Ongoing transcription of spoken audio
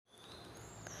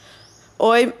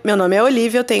Oi, meu nome é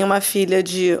Olivia, eu tenho uma filha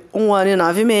de 1 ano e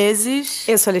 9 meses.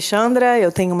 Eu sou Alexandra,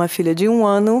 eu tenho uma filha de 1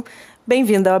 ano.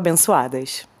 Bem-vinda ao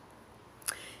Abençoadas.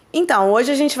 Então,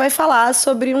 hoje a gente vai falar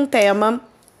sobre um tema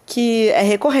que é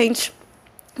recorrente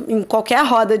em qualquer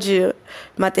roda de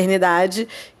maternidade,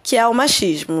 que é o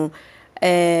machismo.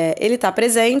 Ele está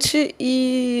presente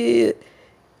e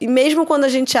mesmo quando a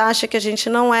gente acha que a gente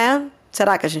não é,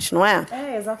 será que a gente não é?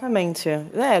 Exatamente.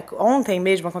 Ontem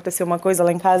mesmo aconteceu uma coisa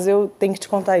lá em casa, eu tenho que te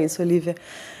contar isso, Olivia.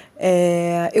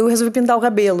 Eu resolvi pintar o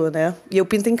cabelo, né? E eu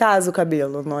pinto em casa o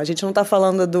cabelo. Não, a gente não tá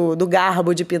falando do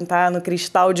garbo de pintar no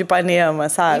cristal de Ipanema,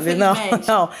 sabe? Não.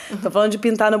 Tô falando de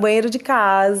pintar no banheiro de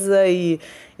casa e,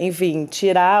 enfim,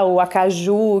 tirar o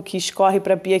acaju que escorre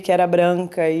pra pia que era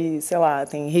branca e, sei lá,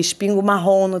 tem respingo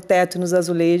marrom no teto e nos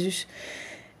azulejos.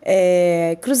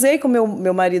 Cruzei com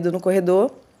meu marido no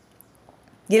corredor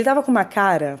e ele tava com uma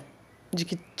cara de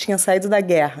que tinha saído da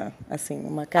guerra, assim,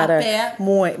 uma cara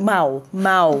muito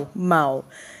mal.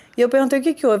 E eu perguntei o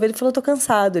que houve. Ele falou, tô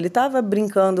cansado. Ele tava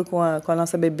brincando com a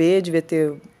nossa bebê, devia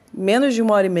ter menos de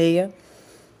 1h30.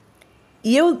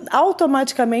 E eu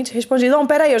automaticamente respondi, não,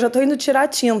 peraí, eu já tô indo tirar a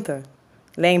tinta.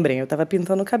 Lembrem, eu tava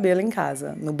pintando o cabelo em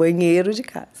casa, no banheiro de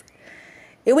casa.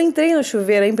 Eu entrei no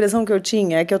chuveiro, a impressão que eu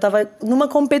tinha é que eu estava numa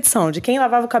competição de quem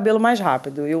lavava o cabelo mais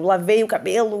rápido. Eu lavei o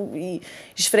cabelo e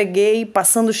esfreguei,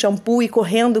 passando shampoo e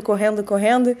correndo.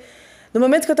 No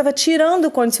momento que eu estava tirando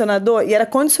o condicionador, e era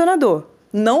condicionador,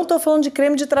 não estou falando de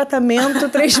creme de tratamento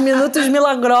 3 minutos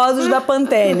milagrosos da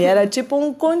Pantene, era tipo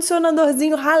um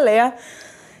condicionadorzinho ralé.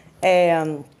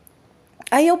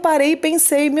 Aí eu parei e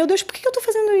pensei, meu Deus, por que eu estou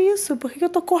fazendo isso? Por que eu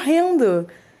estou correndo?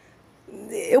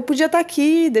 Eu podia estar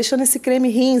aqui, deixando esse creme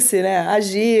rinse, né?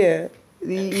 Agir.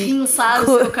 Rinçar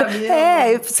o seu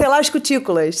cabelo. Selar as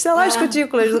cutículas. As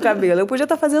cutículas do cabelo. Eu podia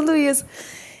estar fazendo isso.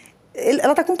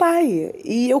 Ela tá com o pai.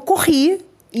 E eu corri.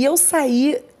 E eu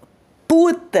saí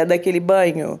puta daquele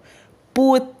banho.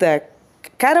 Puta.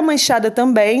 Cara manchada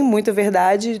também, muito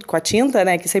verdade. Com a tinta,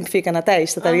 né? Que sempre fica na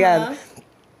testa, tá ligado?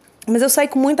 Mas eu saí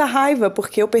com muita raiva,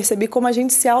 porque eu percebi como a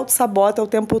gente se auto-sabota o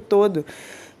tempo todo.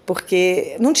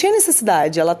 Porque não tinha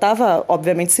necessidade. Ela estava,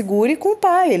 obviamente, segura e com o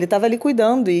pai. Ele estava ali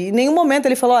cuidando. E em nenhum momento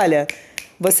ele falou, olha,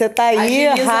 você tá aí,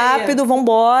 rápido,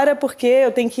 vambora, porque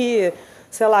eu tenho que,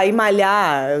 sei lá, ir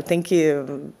malhar, eu tenho que...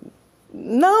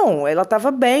 Não, ela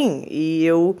estava bem. E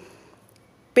eu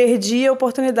perdi a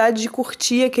oportunidade de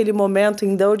curtir aquele momento,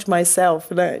 indulge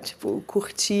myself, né? Tipo,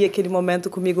 curtir aquele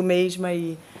momento comigo mesma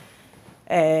e...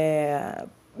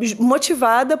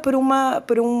 motivada por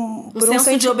um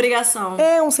senso de obrigação.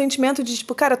 Um sentimento de,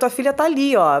 tipo, cara, tua filha tá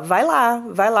ali, ó, vai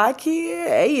lá que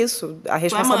é isso, a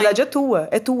responsabilidade é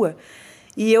tua.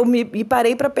 E eu me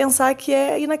parei pra pensar que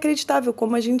é inacreditável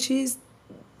como a gente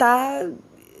tá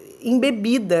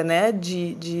embebida, né,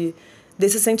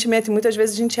 desse sentimento. E muitas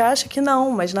vezes a gente acha que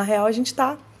não, mas na real a gente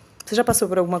tá. Você já passou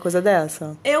por alguma coisa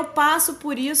dessa? Eu passo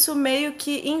por isso meio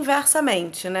que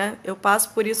inversamente, né? Eu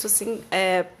passo por isso, assim,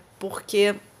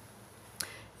 porque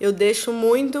eu deixo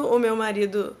muito o meu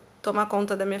marido tomar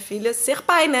conta da minha filha, ser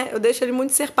pai, né? Eu deixo ele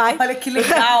muito ser pai. Olha que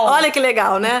legal! Olha que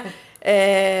legal, né?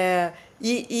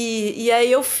 E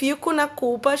aí eu fico na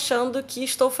culpa achando que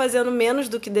estou fazendo menos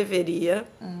do que deveria,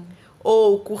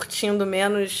 ou curtindo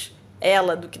menos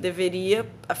ela do que deveria.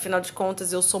 Afinal de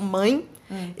contas, eu sou mãe.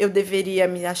 Eu deveria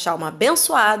me achar uma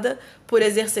abençoada por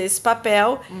exercer esse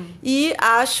papel. E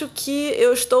acho que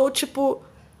eu estou, tipo,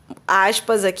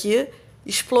 aspas aqui,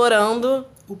 explorando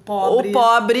o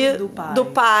pobre do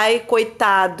pai,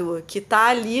 coitado, que tá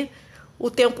ali o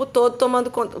tempo todo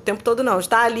tomando conta. O tempo todo não,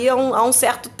 está ali há um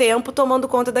certo tempo tomando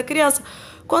conta da criança.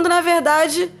 Quando, na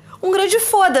verdade, um grande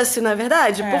foda-se, não é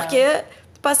verdade? Porque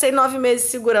passei 9 meses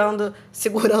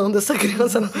segurando essa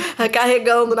criança,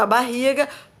 carregando na barriga,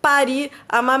 pari,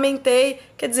 amamentei.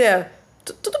 Quer dizer,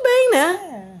 tudo bem, né?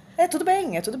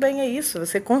 Tudo bem, é isso.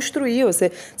 Você construiu,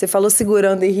 você falou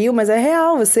segurando e riu, mas é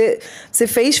real. Você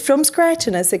fez from scratch,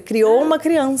 né? Você criou uma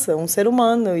criança, um ser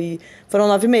humano, e foram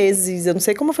 9 meses. Eu não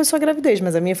sei como foi sua gravidez,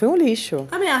 mas a minha foi um lixo.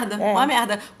 Uma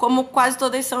merda. Como quase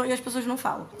todas são e as pessoas não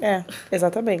falam.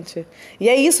 Exatamente. E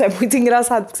é isso, é muito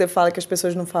engraçado porque você fala que as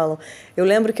pessoas não falam. Eu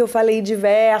lembro que eu falei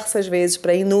diversas vezes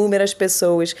para inúmeras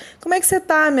pessoas. Como é que você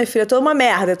tá, minha filha? Tô uma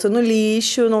merda, tô no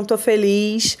lixo, não tô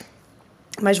feliz.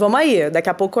 Mas vamos aí, daqui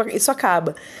a pouco isso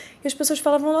acaba. E as pessoas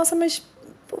falavam, nossa, mas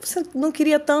Pô, você não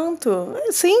queria tanto?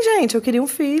 Sim, gente, eu queria um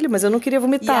filho, mas eu não queria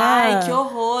vomitar. E ai, que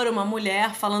horror, uma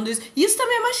mulher falando isso. Isso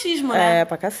também é machismo, né? É,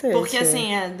 pra cacete. Porque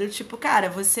assim, é do tipo, cara,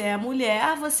 você é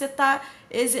mulher, você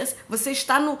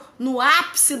está no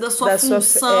ápice da sua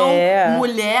função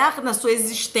mulher, na sua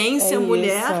existência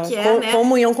mulher, que é, né?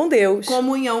 Comunhão com Deus.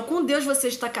 Comunhão com Deus, você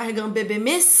está carregando o bebê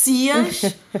Messias,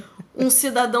 um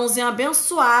cidadãozinho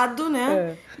abençoado,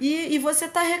 né? E você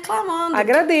tá reclamando.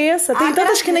 Agradeça. Tem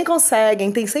tantas que nem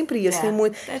conseguem, tem sempre isso. Tem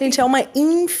muito. Gente, é uma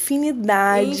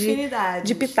infinidade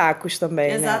de pitacos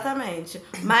também, exatamente.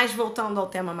 Né? Mas voltando ao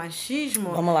tema machismo,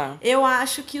 vamos lá. Eu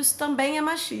acho que isso também é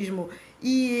machismo.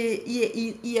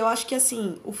 E eu acho que,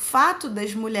 assim, o fato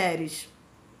das mulheres...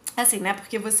 Assim, né?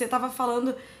 Porque você tava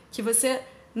falando que você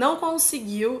não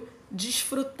conseguiu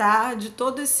desfrutar de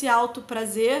todo esse alto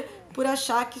prazer por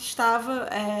achar que estava...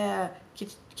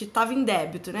 que estava em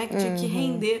débito, né? Que tinha que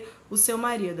render o seu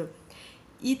marido.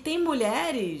 E tem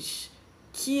mulheres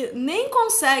que nem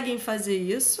conseguem fazer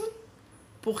isso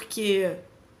porque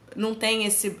não tem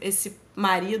esse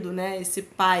marido, né? Esse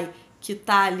pai que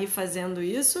tá ali fazendo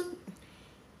isso.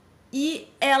 E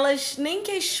elas nem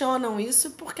questionam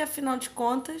isso porque, afinal de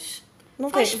contas,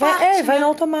 faz parte, vai né? no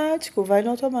automático, vai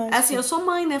no automático. Assim, eu sou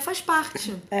mãe, né? Faz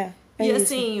parte. E isso.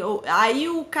 assim, aí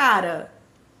o cara...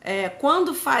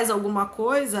 quando faz alguma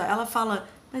coisa, ela fala,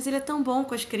 mas ele é tão bom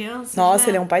com as crianças. Nossa, né?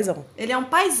 ele é um paizão. Ele é um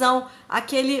paizão.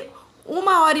 Aquele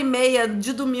 1h30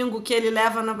 de domingo que ele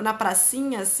leva na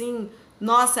pracinha, assim,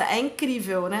 nossa, é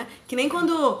incrível, né? Que nem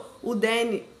quando o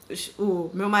Danny, o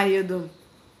meu marido,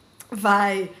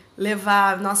 vai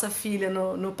levar nossa filha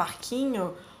no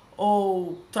parquinho,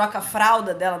 ou troca a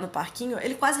fralda dela no parquinho,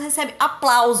 ele quase recebe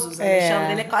aplausos,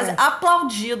 Alexandre. Ele é quase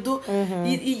aplaudido.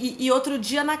 E outro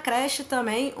dia na creche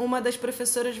também, uma das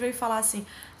professoras veio falar assim,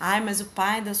 mas o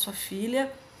pai da sua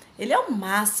filha, ele é o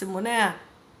máximo, né?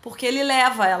 Porque ele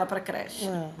leva ela pra creche.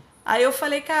 Aí eu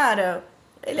falei, cara,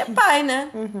 ele é pai, né?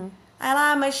 Aí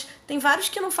ela, mas tem vários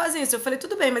que não fazem isso. Eu falei,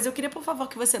 tudo bem, mas eu queria, por favor,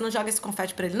 que você não jogue esse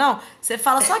confete pra ele, não. Você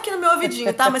fala só aqui no meu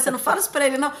ouvidinho, tá? Mas você não fala isso pra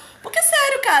ele, não. Porque,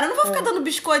 sério, cara, eu não vou ficar dando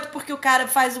biscoito porque o cara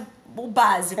faz o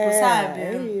básico, sabe?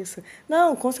 É isso.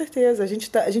 Não, com certeza. A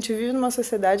gente vive numa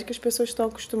sociedade que as pessoas estão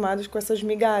acostumadas com essas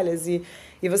migalhas. E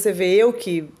você vê eu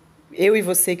e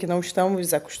você que não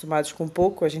estamos acostumados com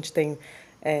pouco, a gente tem...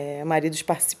 maridos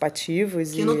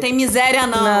participativos. Que não tem miséria,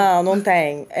 não. Não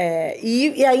tem.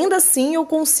 E ainda assim eu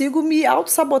consigo me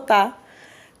auto-sabotar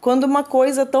quando uma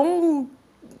coisa tão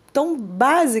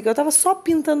básica, eu tava só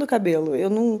pintando o cabelo.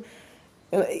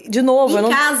 De novo,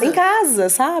 em casa,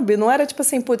 sabe? Não era tipo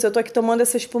assim, putz, eu tô aqui tomando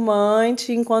essa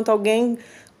espumante enquanto alguém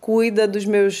cuida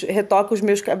retoca os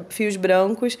meus fios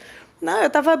brancos. Não, eu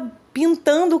tava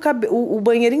pintando o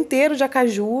banheiro inteiro de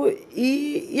acaju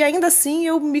e ainda assim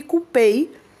eu me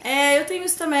culpei. Eu tenho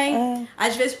isso também.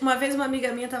 Às vezes, uma vez uma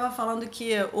amiga minha tava falando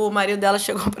que o marido dela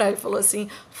chegou pra ela e falou assim,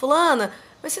 fulana,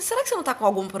 mas será que você não tá com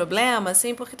algum problema,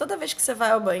 assim? Porque toda vez que você vai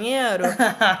ao banheiro,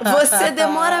 você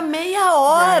demora meia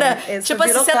hora. Tipo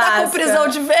assim, você tá com prisão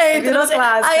de ventre.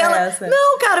 Aí ela,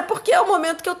 não, cara, porque é o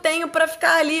momento que eu tenho pra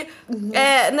ficar ali,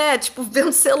 né, tipo,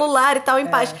 vendo celular e tal, em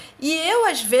paz. E eu,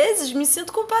 às vezes, me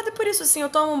sinto culpada por isso, assim, eu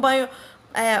tomo um banho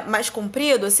mais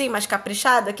comprido, assim, mais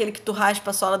caprichado, aquele que tu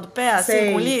raspa a sola do pé,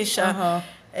 assim, com lixa.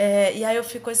 E aí eu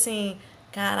fico assim,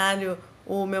 caralho...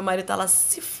 O meu marido tá lá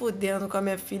se fudendo com a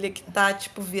minha filha que tá,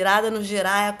 tipo, virada no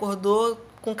girar e acordou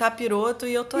com capiroto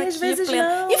e eu tô aqui às vezes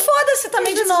plena. não. E foda-se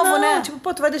também de novo, né? Tipo,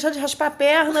 pô, tu vai deixar de raspar a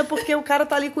perna porque o cara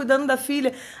tá ali cuidando da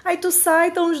filha. Aí tu sai,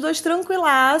 estão os dois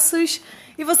tranquilaços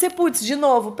e você, putz, de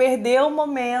novo, perdeu o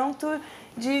momento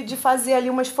de fazer ali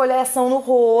uma esfoliação no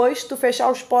rosto, fechar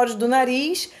os poros do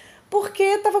nariz,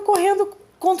 porque tava correndo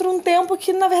contra um tempo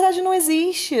que, na verdade, não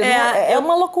existe. É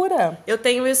uma loucura. Eu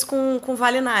tenho isso com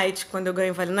Vale Night. Quando eu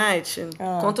ganho Vale Night,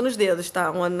 conto nos dedos,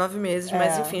 tá? 1 ano e 9 meses.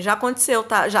 Mas, enfim, já aconteceu,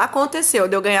 tá? Já aconteceu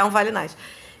de eu ganhar um Vale Night.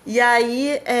 E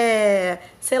aí,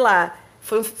 sei lá,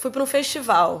 fui pra um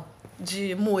festival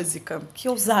de música. Que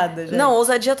ousada, gente. Não,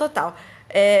 ousadia total.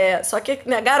 Só que,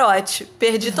 né, garote.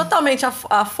 Perdi totalmente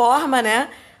a forma, né?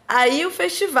 Aí o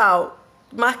festival,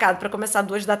 marcado pra começar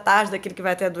 2 da tarde, daquele que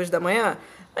vai até 2 da manhã...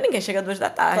 Mas ninguém chega às 2 da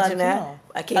tarde, claro né?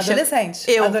 Não. Adolescente.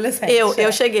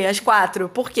 Eu cheguei às 4.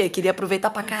 Por quê? Queria aproveitar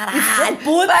pra caralho.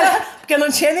 Puta! Porque não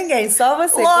tinha ninguém, só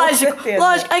você. Lógico.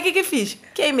 Aí o que fiz?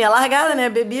 Queimei a largada, né?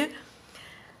 Bebi.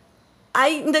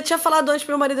 Aí ainda tinha falado antes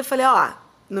pro meu marido, eu falei,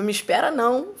 não me espera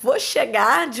não. Vou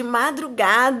chegar de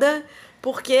madrugada,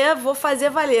 porque vou fazer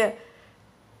valer.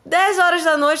 10 horas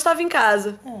da noite, tava em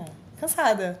casa.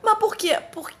 Cansada. Mas por quê?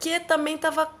 Porque também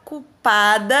tava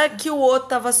culpada que o outro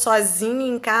tava sozinho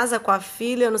em casa com a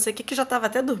filha, não sei o que já tava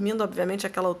até dormindo, obviamente,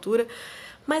 àquela altura.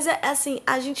 Mas assim,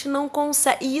 a gente não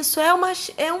consegue. E isso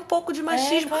é um pouco de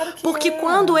machismo. Claro que porque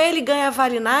quando ele ganha a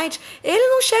Vale Night, ele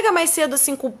não chega mais cedo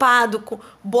assim, culpado,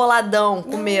 boladão,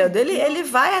 com medo. Ele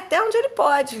vai até onde ele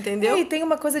pode, entendeu? E tem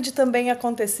uma coisa de também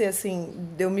acontecer, assim,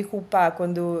 de eu me culpar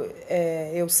quando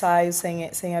eu saio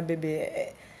sem a bebê.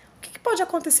 O que pode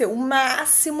acontecer? O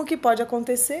máximo que pode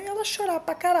acontecer é ela chorar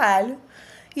pra caralho.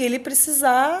 E ele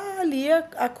precisar ali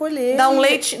acolher. Dar um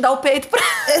leite, dar o peito pra...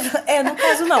 No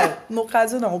caso não. No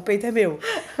caso não, o peito é meu.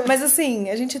 Mas assim,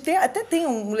 a gente até tem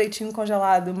um leitinho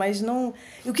congelado, mas não...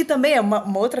 E o que também é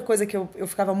uma outra coisa que eu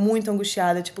ficava muito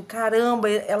angustiada. Tipo, caramba,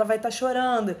 ela vai estar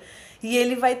chorando. E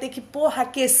ele vai ter que,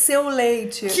 aquecer o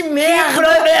leite. Que merda,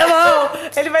 meu irmão!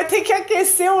 Ele vai ter que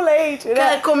aquecer o leite, né?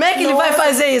 Cara, como é que ele vai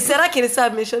fazer isso? Será que ele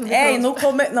sabe mexer no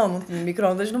micro-ondas? Não, no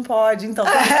micro-ondas não pode. Então,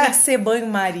 tem que ser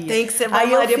banho-maria. Tem que ser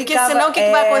banho-maria, porque senão o que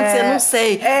vai acontecer? Não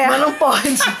sei, mas não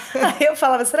pode. Aí eu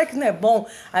falava, será que não é bom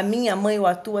a minha mãe ou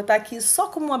a tua tá aqui só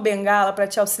como uma bengala pra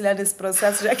te auxiliar nesse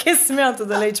processo de aquecimento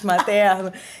do leite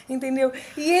materno? Entendeu?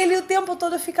 E ele o tempo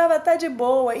todo ficava até de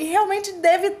boa. E realmente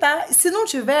deve estar. Se não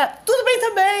tiver, tudo bem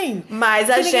também. Mas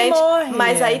a gente... morre.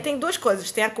 Mas aí tem duas coisas.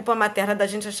 Tem a culpa materna da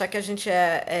gente achar que a gente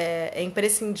é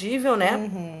imprescindível, né?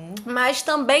 Uhum. Mas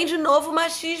também, de novo, o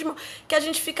machismo, que a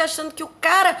gente fica achando que o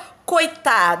cara,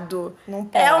 coitado, não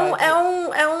pode.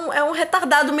 É um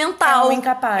retardado mental. É um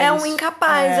incapaz. É um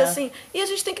incapaz, assim. E a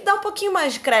gente tem que dar um pouquinho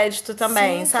mais de crédito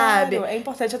também, sabe? Claro, é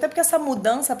importante. Até porque essa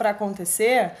mudança pra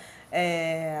acontecer...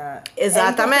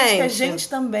 Exatamente. É importante que a gente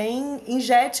também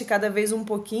injete cada vez um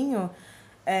pouquinho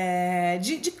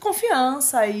de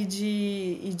confiança e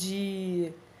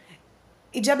de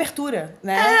abertura,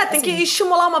 né? Tem que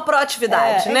estimular uma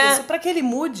proatividade, né? Isso, pra que ele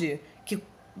mude, que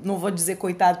não vou dizer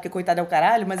coitado, porque coitado é o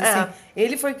caralho, mas assim,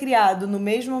 ele foi criado no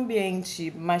mesmo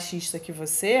ambiente machista que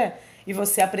você, e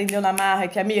você aprendeu na marra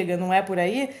que, amiga, não é por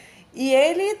aí, e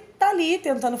ele tá ali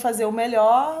tentando fazer o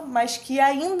melhor, mas que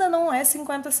ainda não é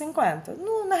 50-50.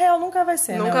 Na real, nunca vai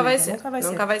ser, Nunca né, vai Olivia? ser.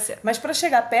 Nunca vai ser. Mas pra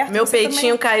chegar perto... Meu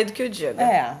peitinho também... caído que o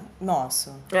diga.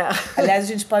 Nossa. Aliás, a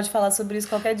gente pode falar sobre isso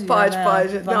qualquer dia, Pode.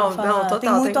 Vamos falar. Não, total. Tem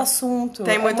muito assunto.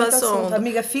 Tem muito assunto.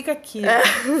 Amiga, fica aqui.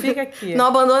 Fica aqui. Não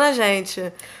abandona a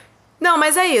gente. Não,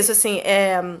 mas é isso, assim,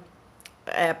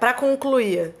 pra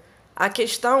concluir, a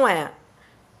questão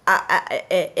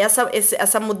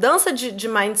essa mudança de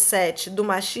mindset do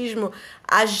machismo,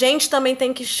 a gente também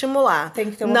tem que estimular.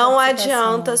 Tem que ter uma Não participação.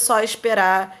 adianta só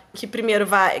esperar que primeiro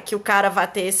que o cara vá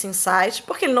ter esse insight,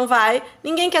 porque ele não vai.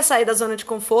 Ninguém quer sair da zona de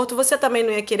conforto. Você também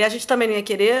não ia querer, a gente também não ia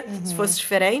querer, se fosse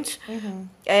diferente.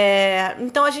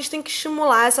 Então a gente tem que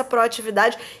estimular essa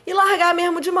proatividade e largar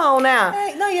mesmo de mão,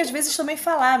 né? E às vezes também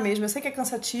falar mesmo. Eu sei que é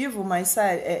cansativo, mas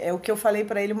sabe, é o que eu falei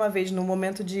pra ele uma vez, no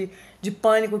momento de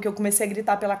pânico, que eu comecei a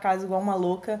gritar pela casa igual uma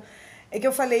louca. É que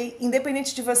eu falei,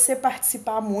 independente de você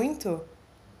participar muito,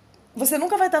 você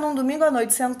nunca vai estar num domingo à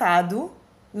noite sentado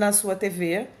na sua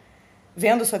TV,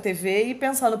 vendo sua TV e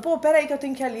pensando, peraí que eu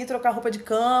tenho que ir ali trocar roupa de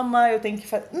cama, eu tenho que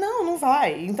fazer... Não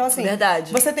vai. Então, assim,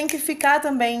 verdade. Você tem que ficar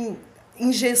também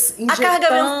injetando... A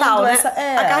carga mental, né?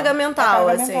 A carga mental,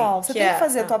 assim. Você tem que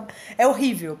fazer... É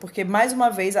horrível, porque, mais uma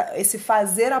vez, esse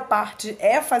fazer a parte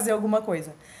é fazer alguma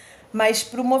coisa. Mas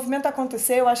pro movimento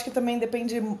acontecer, eu acho que também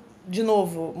depende, de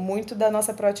novo, muito da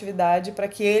nossa proatividade para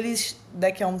que eles,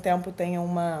 daqui a um tempo, tenham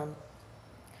uma...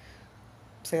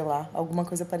 sei lá, alguma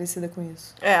coisa parecida com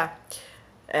isso.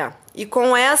 E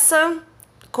com essa...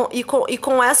 E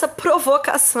com essa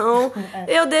provocação,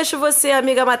 eu deixo você,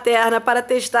 amiga materna, para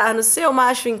testar no seu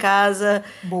macho em casa.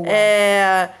 Boa.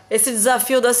 Esse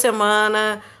desafio da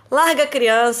semana. Larga a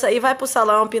criança e vai pro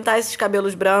salão pintar esses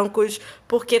cabelos brancos,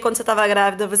 porque quando você estava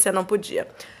grávida você não podia.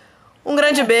 Um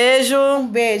grande beijo. Um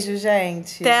beijo,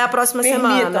 gente. Até a próxima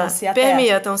semana. Permitam-se.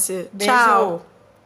 Permitam-se. Beijo. Tchau.